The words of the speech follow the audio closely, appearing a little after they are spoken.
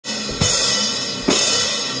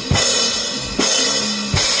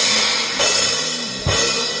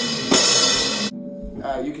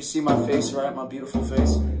can see my face, right? My beautiful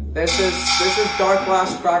face. This is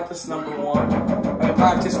Darklash practice number 1. And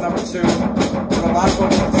practice number 2. And the last one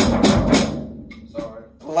was... Sorry.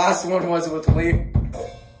 The last one was with Lee.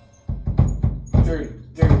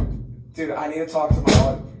 Dude, I need to talk to my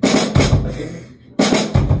audience.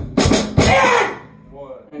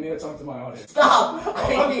 What? I need to talk to my audience. Stop!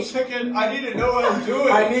 I need to know what I'm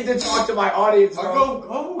doing. I need to talk to my audience, bro.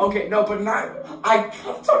 Go. Okay, no, but not... I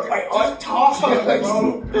can't talk to my audience. Talk,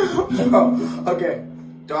 bro. Okay.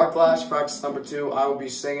 Darklash, practice number 2. I will be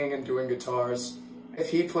singing and doing guitars. If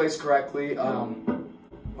he plays correctly,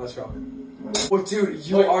 let's go. Oh, dude,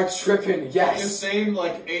 you are tripping. Yes. The same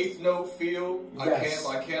like 8th note feel. Yes.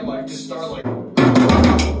 I can't like just start like.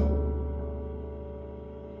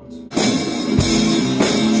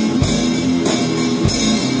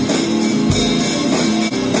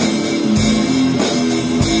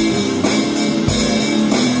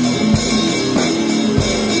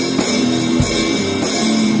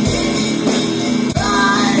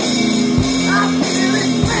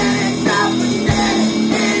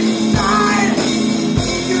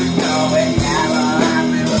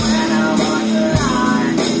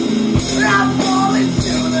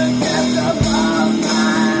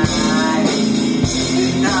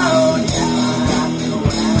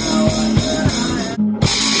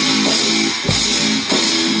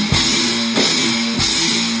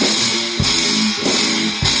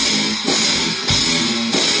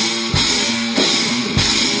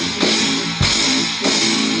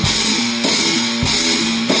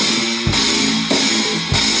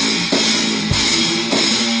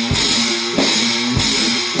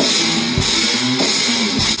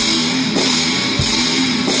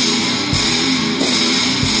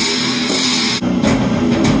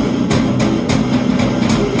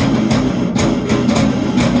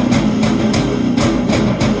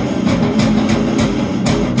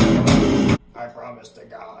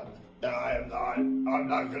 I'm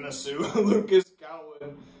not gonna sue Lucas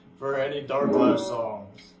Cowan for any Darklash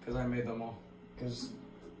songs. Because I made them all. Because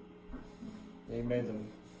he made them.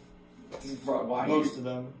 Why? Most of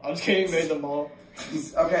them. I'm just kidding, he made them all.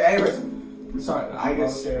 Okay, anyways. Sorry, I get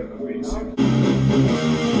scared of being sued.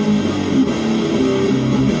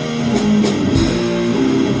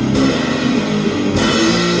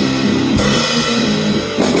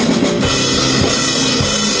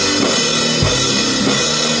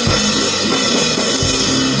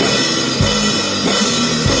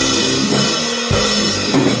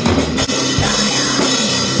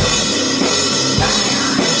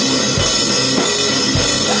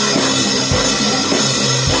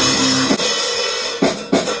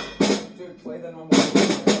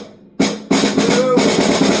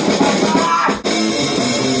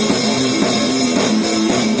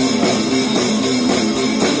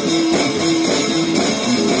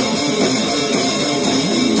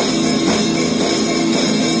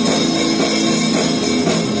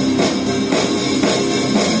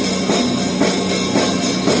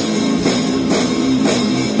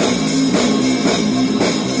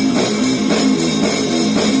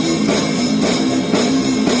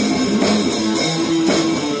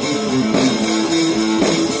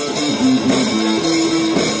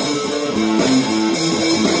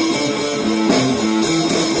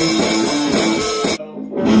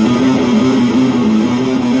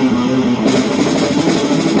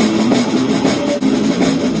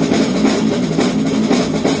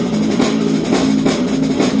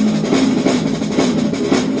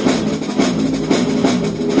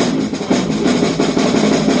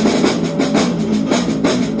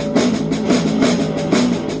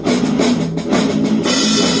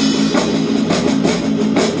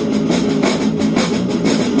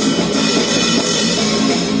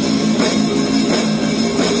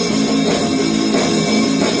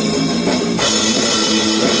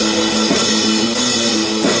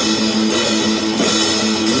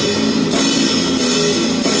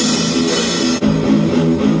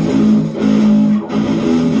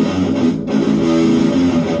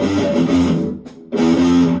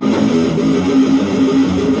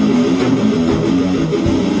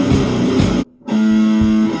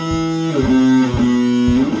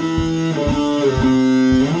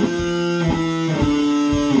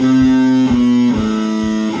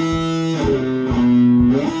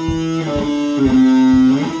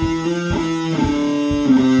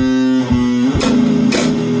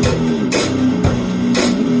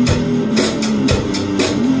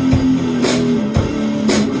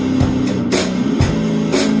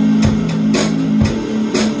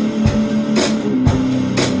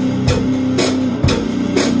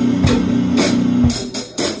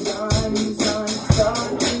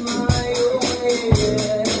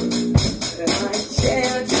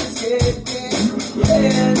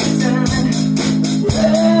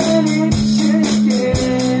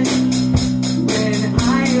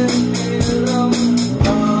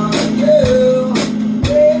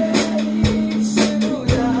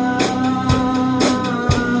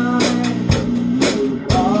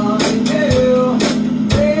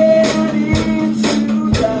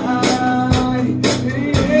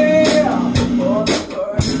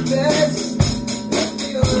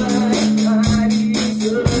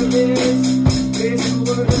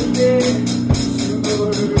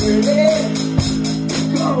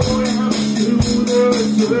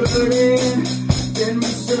 know what I mean?